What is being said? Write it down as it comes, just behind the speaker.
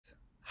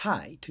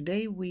Hi,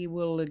 today we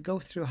will go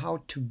through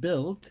how to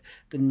build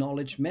the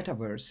Knowledge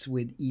Metaverse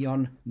with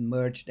EON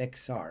Merged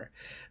XR.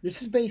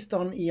 This is based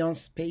on EON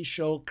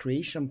Spatial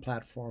Creation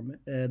platform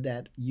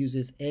that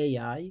uses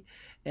AI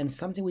and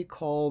something we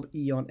call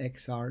EON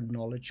XR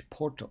Knowledge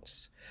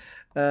Portals.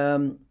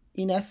 In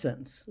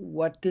essence,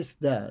 what this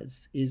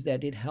does is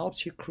that it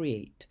helps you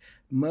create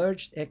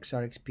merged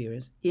XR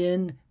experience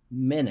in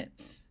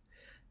minutes.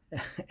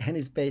 And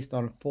it's based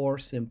on 4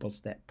 simple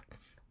steps.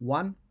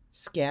 1,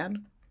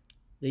 scan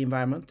the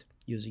environment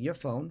using your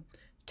phone.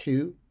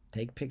 2,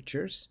 take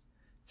pictures.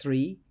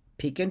 3,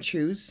 pick and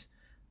choose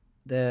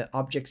the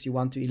objects you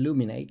want to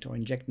illuminate or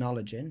inject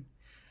knowledge in.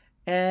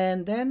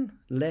 And then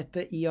let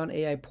the EON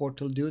AI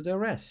portal do the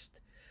rest.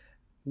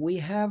 We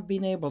have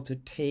been able to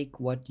take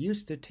what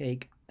used to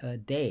take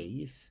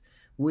days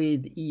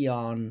with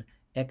EON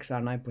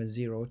XR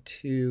 9.0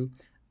 to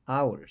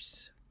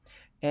hours.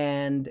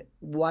 And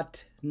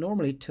what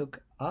normally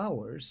took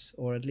hours,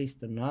 or at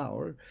least an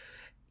hour,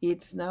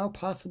 it's now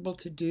possible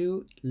to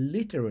do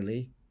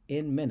literally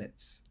in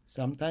minutes,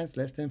 sometimes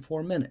less than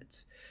 4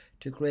 minutes,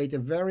 to create a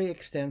very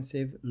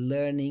extensive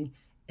learning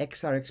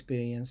XR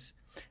experience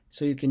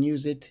so you can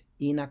use it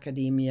in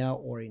academia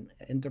or in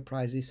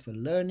enterprises for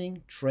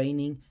learning,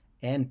 training,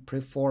 and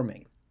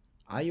performing.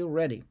 Are you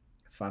ready?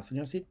 Fasten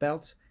your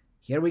seatbelts.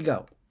 Here we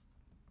go.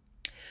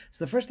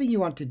 So the first thing you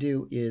want to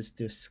do is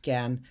to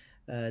scan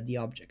the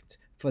object.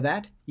 For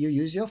that, you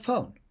use your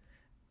phone.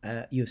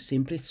 You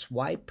simply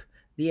swipe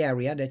the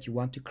area that you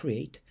want to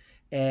create,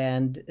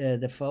 and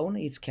the phone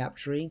is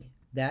capturing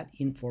that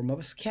in form of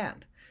a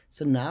scan.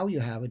 So now you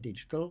have a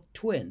digital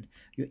twin.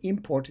 You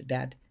import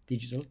that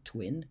digital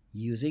twin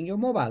using your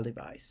mobile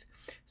device.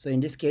 So in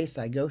this case,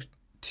 I go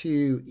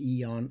to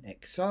EON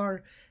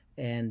XR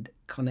and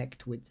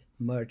connect with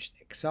Merged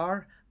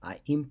XR. I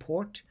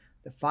import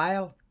the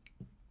file.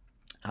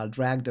 I'll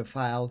drag the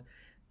file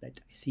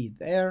that I see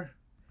there,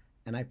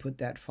 and I put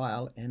that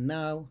file, and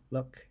now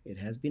look, it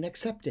has been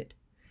accepted.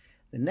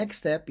 The next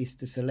step is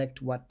to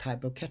select what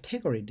type of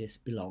category this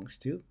belongs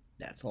to.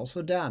 That's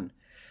also done.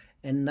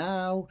 And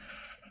now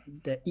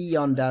the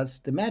EON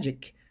does the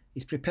magic.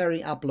 It's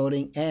preparing,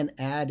 uploading, and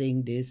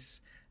adding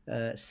this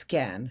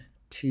scan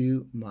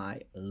to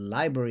my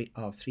library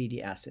of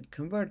 3D asset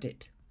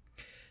converted.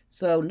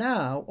 So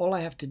now all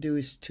I have to do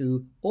is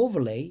to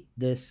overlay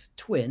this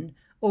twin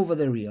over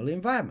the real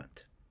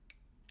environment.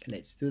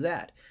 Let's do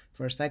that.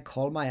 First, I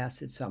call my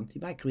asset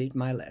something. I create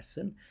my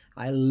lesson.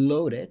 I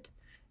load it.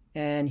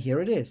 And here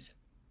it is.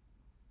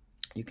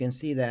 You can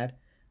see that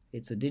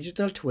it's a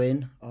digital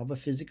twin of a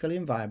physical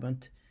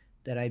environment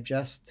that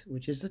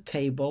which is the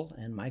table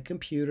and my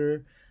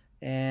computer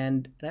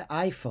and the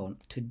iPhone.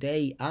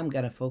 Today, I'm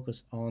going to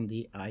focus on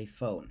the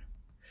iPhone.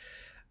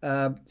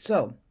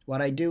 So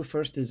what I do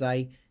first is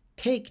I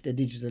take the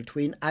digital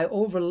twin, I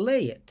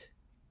overlay it,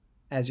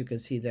 as you can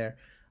see there,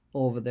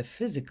 over the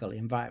physical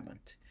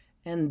environment.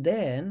 And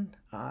then,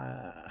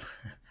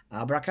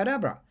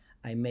 abracadabra,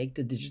 I make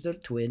the digital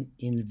twin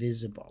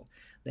invisible.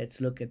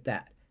 Let's look at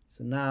that.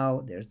 So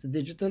now there's the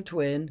digital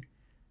twin,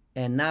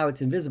 and now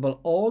it's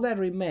invisible. All that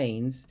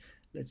remains,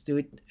 let's do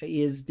it,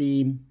 is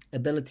the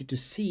ability to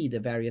see the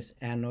various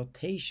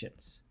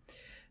annotations.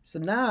 So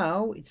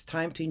now it's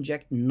time to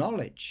inject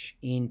knowledge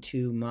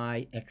into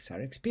my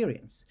XR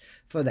experience.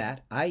 For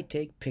that, I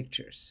take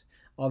pictures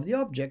of the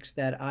objects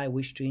that I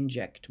wish to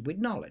inject with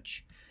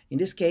knowledge. In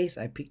this case,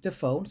 I pick the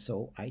phone,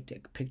 so I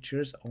take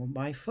pictures on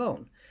my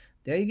phone.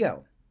 There you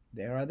go.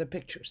 There are the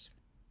pictures.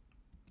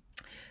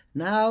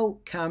 Now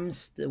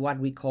comes what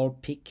we call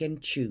pick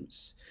and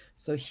choose.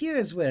 So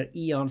here's where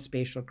EON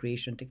Spatial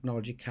Creation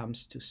technology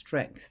comes to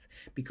strength,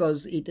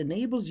 because it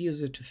enables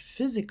users to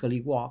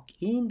physically walk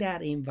in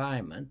that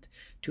environment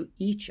to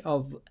each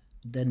of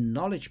the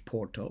knowledge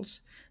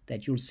portals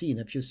that you'll see in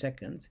a few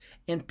seconds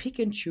and pick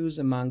and choose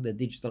among the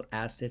digital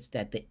assets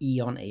that the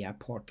EON AI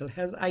portal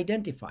has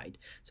identified.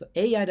 So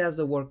AI does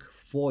the work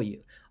for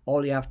you.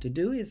 All you have to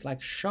do is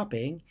like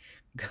shopping,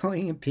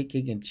 going and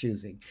picking and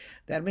choosing.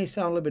 That may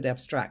sound a little bit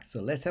abstract, so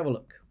let's have a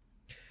look.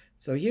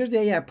 So here's the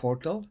AI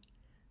portal.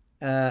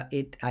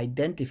 It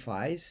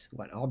identifies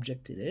what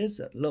object it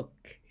is. Look,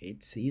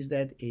 it sees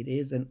that it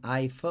is an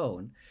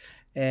iPhone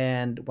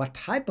and what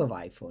type of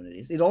iPhone it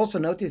is. It also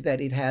noticed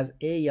that it has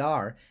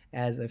AR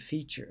as a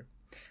feature.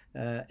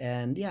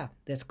 And yeah,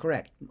 that's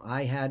correct.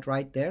 I had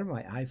right there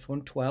my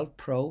iPhone 12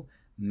 Pro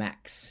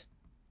Max.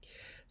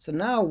 So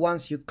now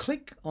once you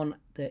click on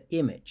the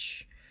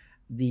image,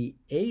 the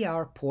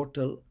AR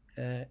portal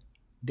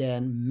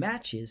then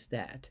matches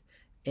that,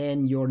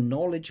 and your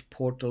knowledge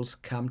portals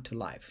come to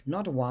life.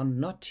 Not 1,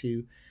 not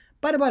 2,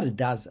 but about a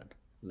dozen.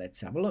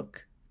 Let's have a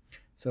look.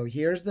 So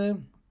here's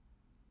the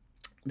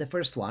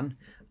first one.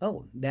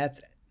 Oh, that's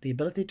the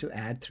ability to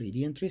add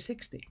 3D and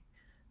 360.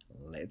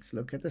 Let's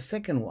look at the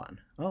second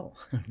one. Oh,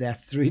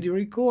 that's 3D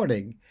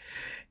recording.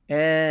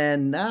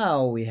 And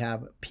now we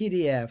have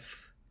PDF,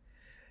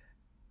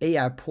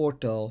 AI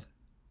portal,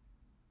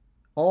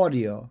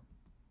 audio,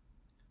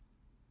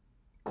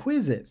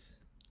 quizzes,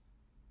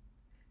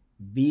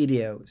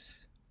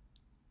 videos,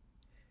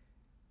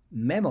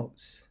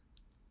 memos,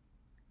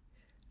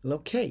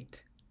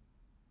 locate,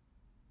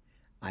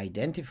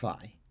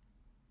 identify,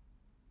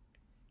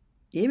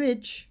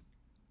 image,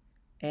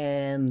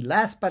 and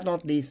last but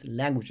not least,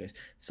 languages.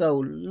 So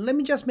let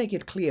me just make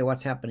it clear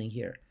what's happening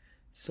here.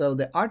 So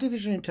the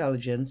artificial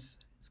intelligence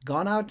has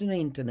gone out on the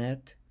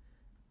internet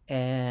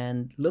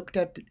and looked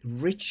at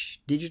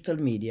rich digital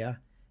media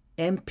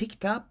and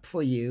picked up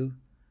for you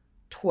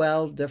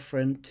 12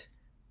 different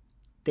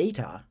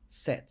data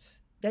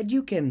sets that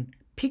you can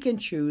pick and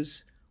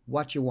choose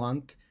what you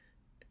want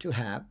to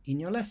have in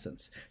your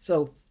lessons.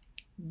 So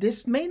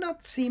this may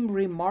not seem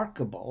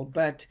remarkable,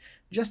 but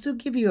just to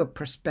give you a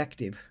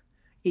perspective,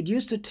 it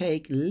used to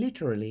take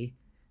literally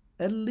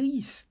at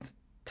least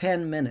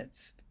 10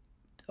 minutes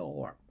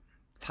or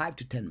 5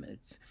 to 10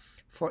 minutes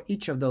for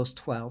each of those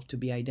 12 to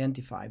be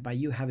identified by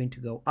you having to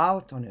go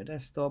out on your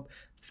desktop,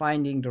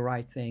 finding the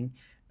right thing.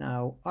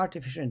 Now,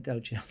 artificial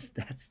intelligence,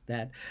 that's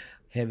that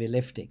heavy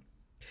lifting.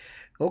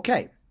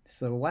 Okay,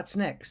 so what's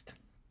next?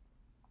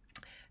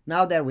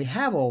 Now that we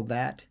have all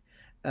that,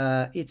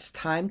 it's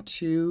time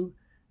to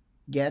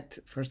get,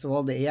 first of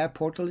all, the AI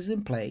portal is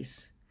in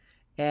place,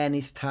 and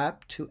it's time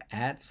to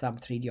add some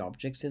 3D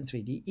objects and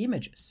 3D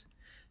images.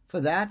 For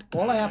that,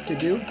 all I have to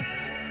do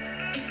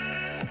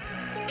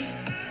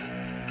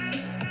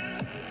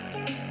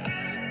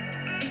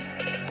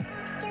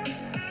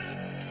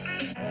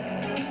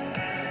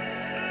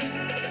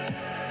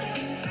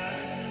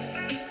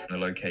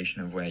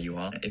location of where you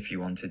are. If you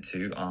wanted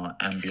to, are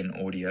ambient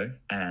audio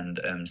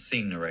and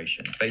scene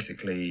narration.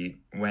 Basically,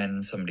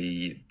 when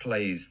somebody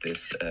plays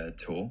this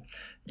tool,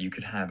 you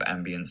could have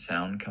ambient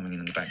sound coming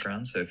in the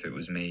background. So if it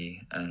was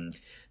me and...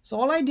 So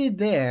all I did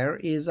there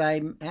is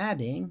I'm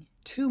adding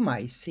to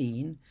my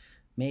scene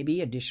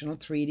maybe additional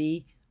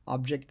 3D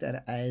object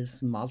that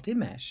is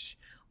multi-mesh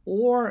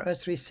or a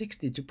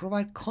 360 to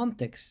provide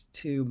context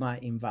to my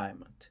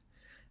environment.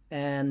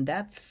 And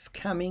that's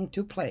coming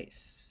to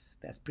place.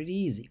 That's pretty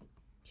easy.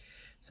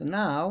 So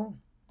now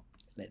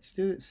let's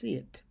see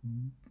it.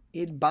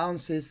 It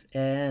bounces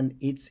and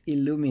it's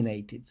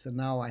illuminated. So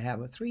now I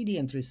have a 3D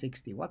and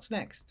 360. What's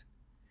next?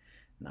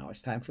 Now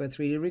it's time for a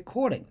 3D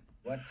recording.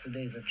 What's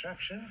today's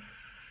attraction?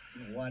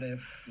 What if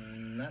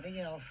nothing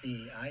else?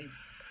 The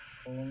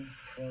iPhone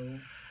Pro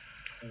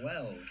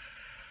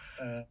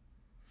 12.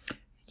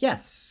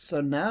 Yes, so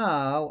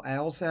now I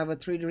also have a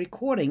 3D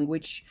recording,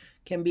 which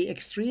can be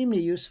extremely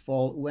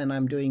useful when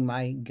I'm doing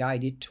my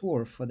guided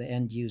tour for the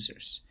end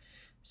users.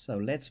 So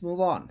let's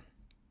move on.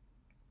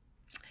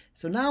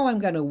 So now I'm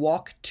going to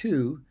walk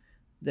to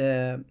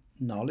the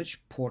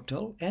knowledge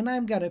portal, and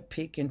I'm going to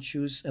pick and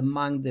choose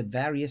among the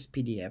various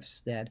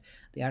PDFs that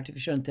the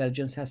artificial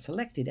intelligence has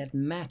selected that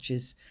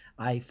matches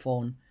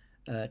iPhone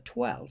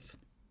 12.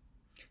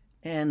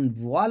 And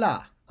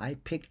voila, I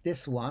picked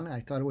this one. I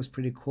thought it was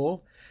pretty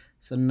cool.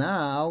 So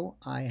now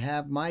I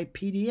have my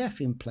PDF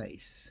in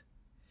place.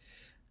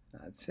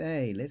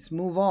 Let's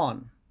move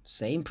on.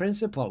 Same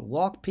principle,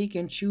 walk, pick,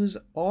 and choose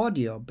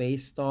audio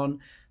based on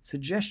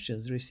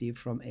suggestions received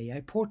from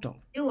AI Portal.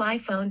 New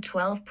iPhone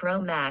 12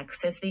 Pro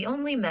Max is the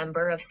only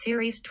member of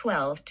Series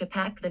 12 to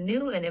pack the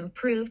new and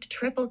improved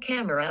triple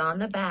camera on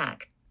the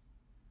back.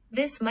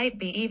 This might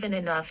be even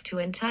enough to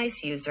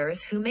entice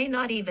users who may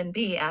not even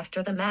be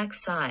after the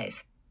max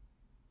size.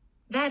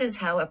 That is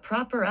how a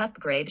proper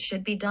upgrade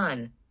should be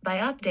done, by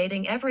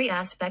updating every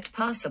aspect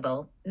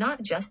possible,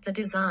 not just the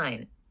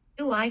design.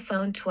 New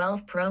iPhone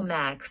 12 Pro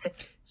Max.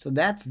 So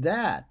that's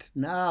that.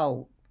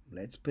 Now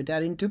let's put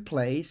that into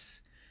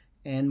place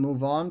and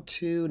move on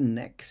to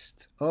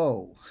next.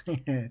 Oh,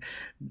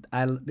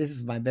 this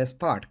is my best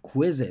part,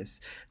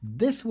 quizzes.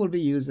 This will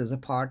be used as a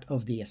part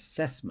of the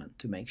assessment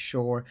to make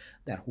sure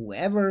that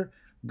whoever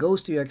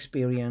goes to your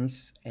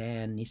experience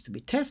and needs to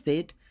be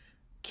tested,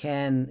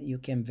 you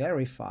can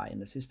verify,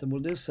 and the system will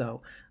do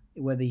so,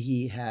 whether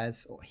he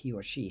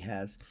or she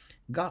has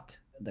got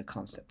the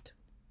concept.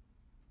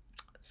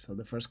 So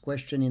the first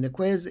question in the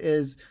quiz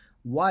is,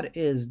 what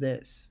is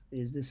this?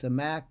 Is this a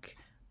Mac?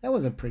 That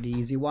was a pretty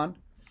easy one.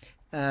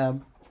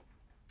 So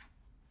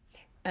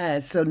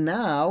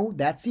now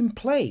that's in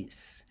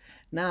place.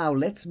 Now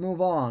let's move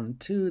on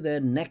to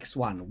the next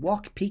one.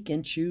 Walk, pick,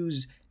 and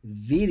choose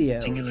video.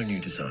 Singular new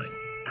design,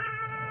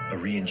 a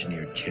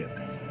re-engineered chip,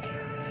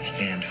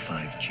 and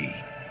 5G.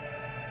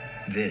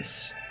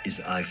 This is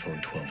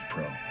iPhone 12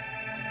 Pro.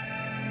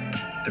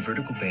 The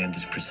vertical band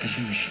is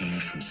precision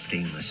machined from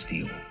stainless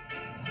steel.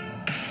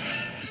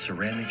 The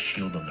ceramic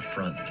shield on the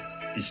front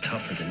is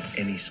tougher than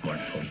any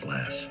smartphone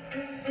glass.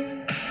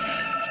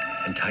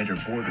 And tighter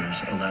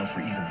borders allow for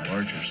even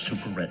larger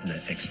Super Retina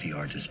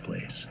XDR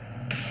displays.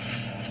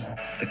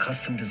 The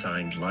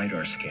custom-designed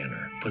LiDAR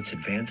scanner puts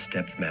advanced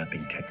depth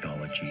mapping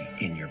technology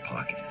in your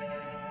pocket.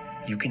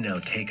 You can now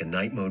take a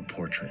night mode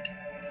portrait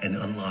and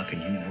unlock a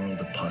new world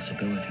of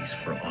possibilities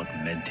for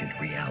augmented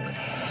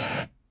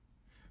reality.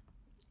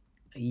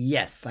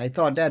 Yes, I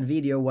thought that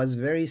video was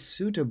very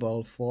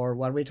suitable for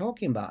what we're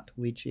talking about,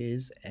 which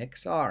is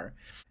XR.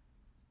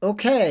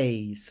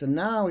 Okay, so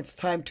now it's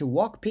time to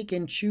walk, pick,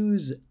 and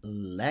choose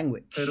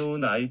language.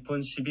 새로운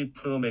아이폰 12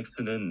 프로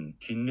맥스는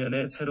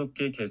뒷면에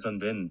새롭게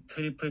개선된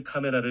트리플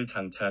카메라를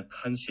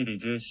장착한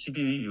시리즈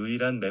 12위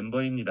유일한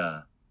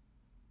멤버입니다.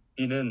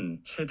 이는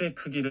최대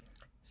크기를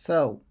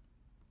So,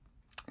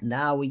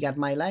 now we got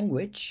my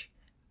language.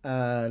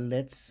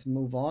 Let's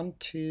move on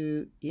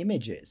to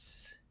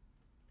images.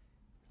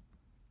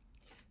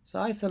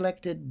 So I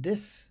selected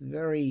this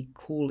very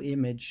cool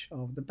image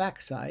of the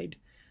backside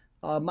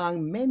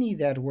among many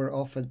that were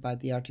offered by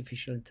the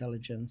artificial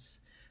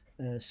intelligence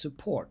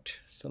support.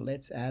 So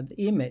let's add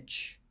the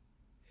image.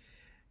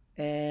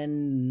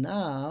 And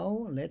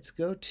now let's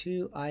go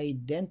to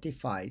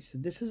identify. So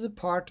this is a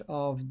part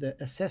of the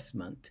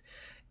assessment.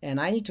 And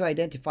I need to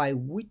identify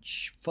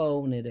which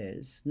phone it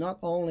is. Not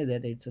only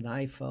that it's an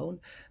iPhone,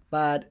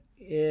 but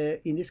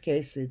in this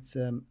case, it's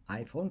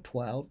iPhone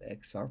 12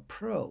 XR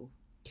Pro.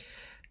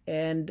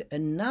 And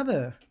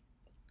another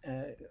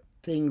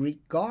thing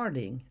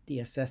regarding the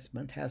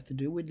assessment has to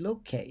do with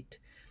locate.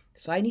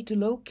 So I need to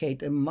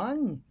locate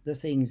among the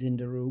things in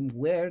the room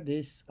where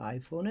this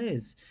iPhone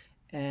is.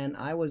 And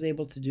I was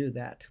able to do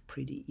that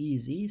pretty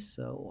easy.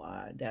 So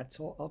that's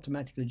all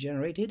automatically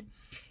generated.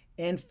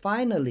 And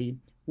finally,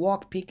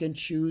 walk, pick, and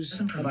choose.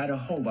 Doesn't provide a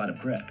whole lot of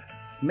grip.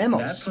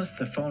 Memos. That plus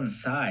the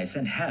phone's size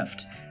and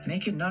heft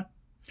make it not.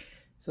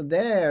 So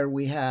there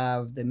we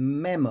have the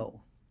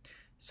memo.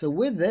 So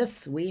with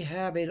this, we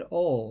have it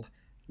all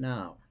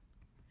now.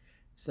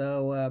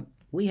 So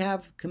we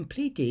have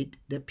completed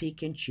the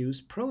pick and choose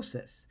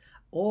process.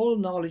 All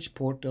Knowledge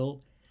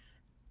Portal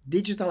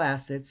digital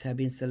assets have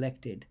been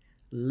selected.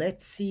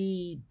 Let's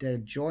see the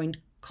joint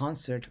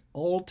concert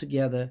all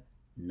together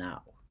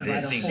now.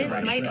 This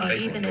might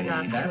be even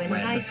enough to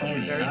entice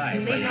users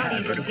who may not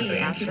even be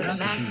after the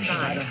max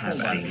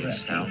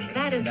size.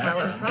 That is how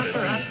a proper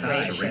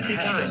upgrade should be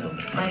done,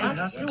 by up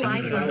to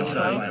iPhone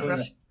 12 Pro.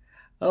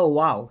 Oh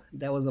wow,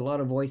 that was a lot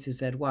of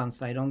voices at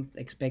once. I don't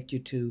expect you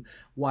to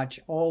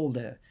watch all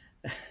the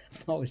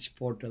Knowledge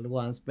Portal at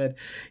once, but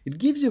it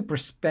gives you a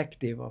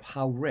perspective of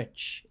how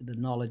rich the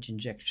knowledge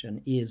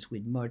injection is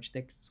with Merged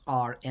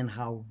XR and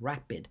how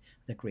rapid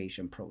the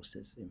creation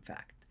process, in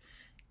fact,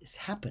 is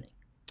happening.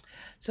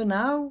 So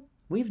now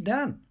we've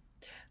done.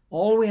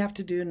 All we have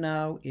to do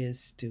now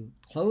is to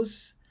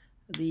close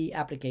the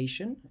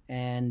application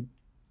and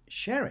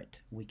share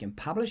it. We can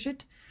publish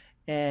it,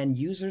 and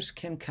users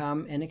can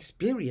come and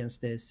experience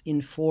this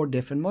in 4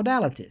 different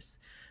modalities.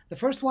 The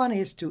first one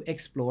is to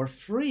explore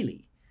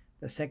freely.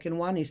 The second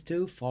one is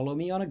to follow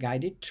me on a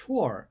guided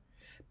tour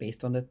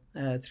based on the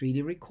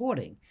 3D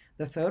recording.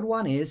 The third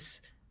one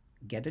is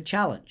get a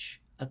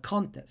challenge, a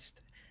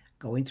contest,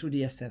 going through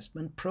the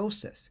assessment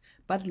process.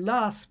 But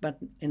last but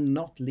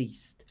not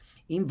least,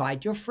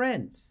 invite your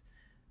friends.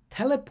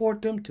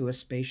 Teleport them to a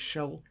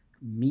spatial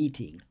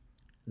meeting.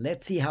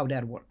 Let's see how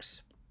that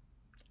works.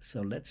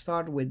 So let's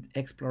start with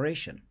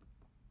exploration.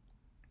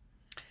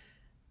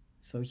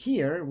 So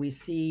here we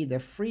see the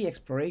free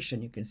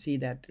exploration. You can see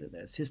that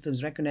the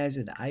systems recognize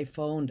the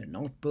iPhone, the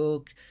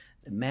notebook,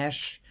 the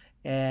mesh,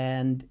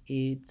 and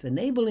it's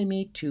enabling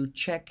me to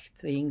check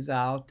things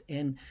out,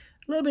 and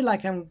a little bit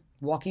like I'm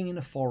walking in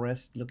a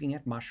forest looking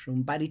at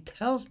mushroom, but it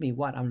tells me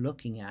what I'm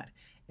looking at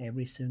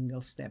every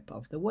single step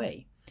of the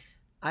way.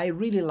 I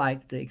really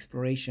like the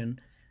exploration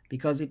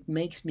because it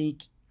makes me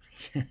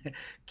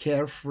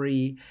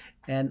carefree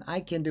and I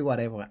can do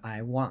whatever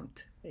I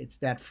want. It's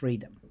that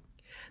freedom.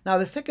 Now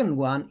the second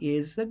one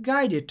is the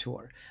guided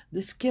tour.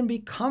 This can be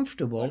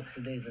comfortable. What's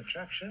today's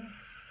attraction?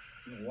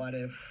 What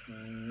if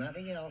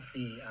nothing else,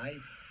 the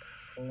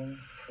iPhone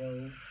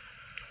Pro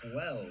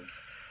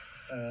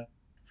 12?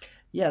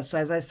 Yes,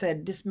 as I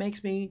said, this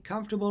makes me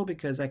comfortable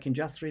because I can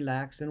just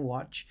relax and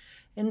watch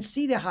and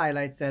see the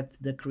highlights that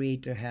the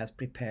creator has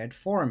prepared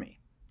for me.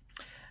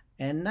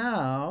 And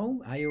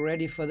now, are you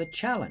ready for the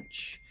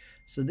challenge?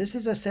 So this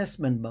is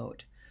assessment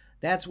mode.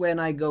 That's when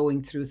I'm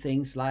going through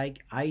things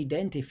like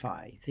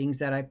identify, things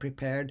that I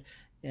prepared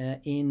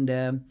in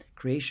the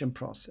creation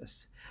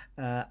process.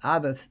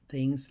 Other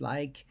things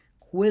like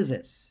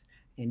quizzes.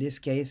 In this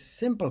case,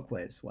 simple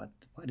quiz, what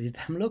is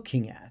I'm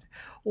looking at?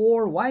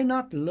 Or why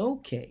not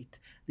locate?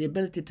 The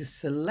ability to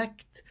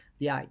select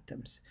the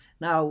items.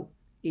 Now,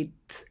 it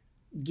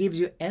gives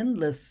you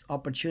endless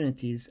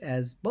opportunities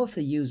as both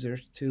a user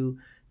to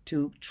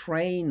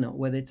train,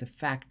 whether it's a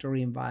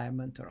factory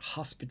environment or a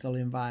hospital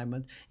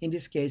environment. In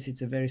this case,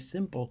 it's a very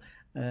simple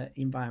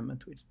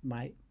environment with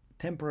my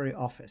temporary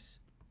office.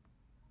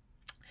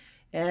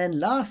 And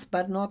last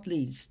but not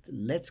least,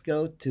 let's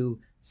go to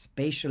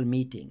spatial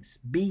meetings.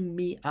 Bing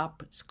me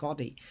up,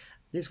 Scotty.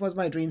 This was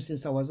my dream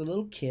since I was a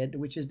little kid,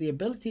 which is the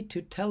ability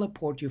to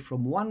teleport you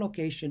from one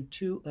location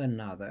to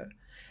another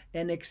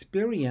and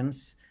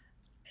experience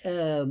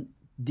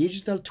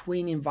digital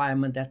twin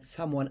environment that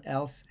someone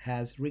else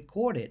has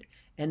recorded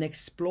and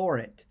explore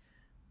it,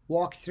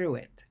 walk through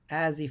it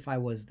as if I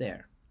was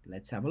there.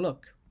 Let's have a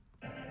look.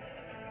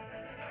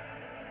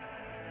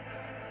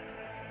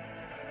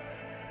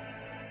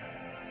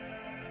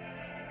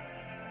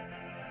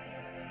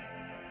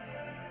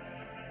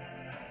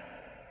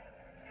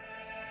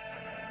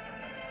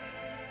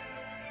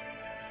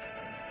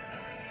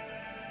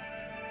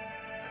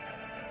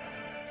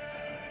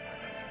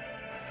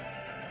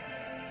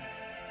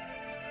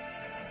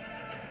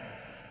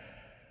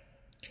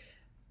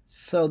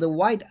 So the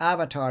white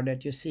avatar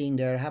that you're seeing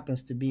there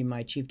happens to be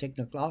my chief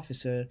technical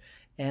officer,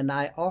 and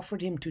I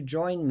offered him to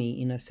join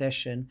me in a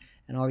session,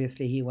 and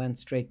obviously he went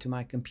straight to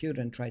my computer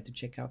and tried to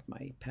check out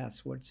my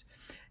passwords.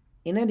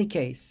 In any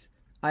case,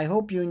 I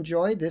hope you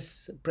enjoy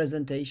this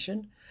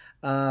presentation.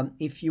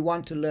 If you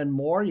want to learn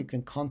more, you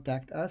can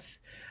contact us.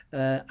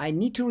 I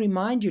need to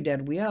remind you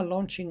that we are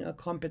launching a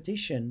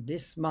competition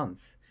this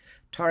month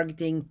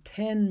targeting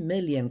 10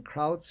 million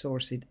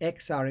crowdsourced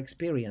XR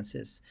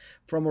experiences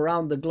from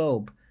around the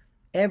globe.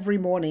 Every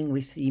morning we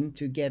seem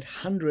to get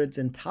hundreds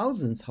and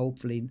thousands,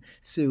 hopefully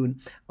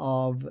soon,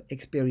 of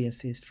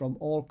experiences from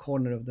all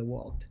corners of the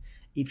world.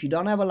 If you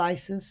don't have a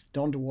license,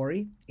 don't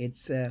worry.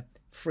 It's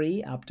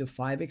free up to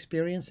 5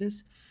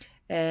 experiences.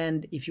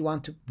 And if you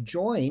want to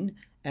join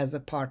as a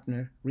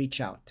partner, reach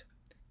out.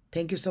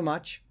 Thank you so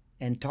much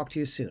and talk to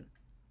you soon.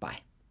 Bye.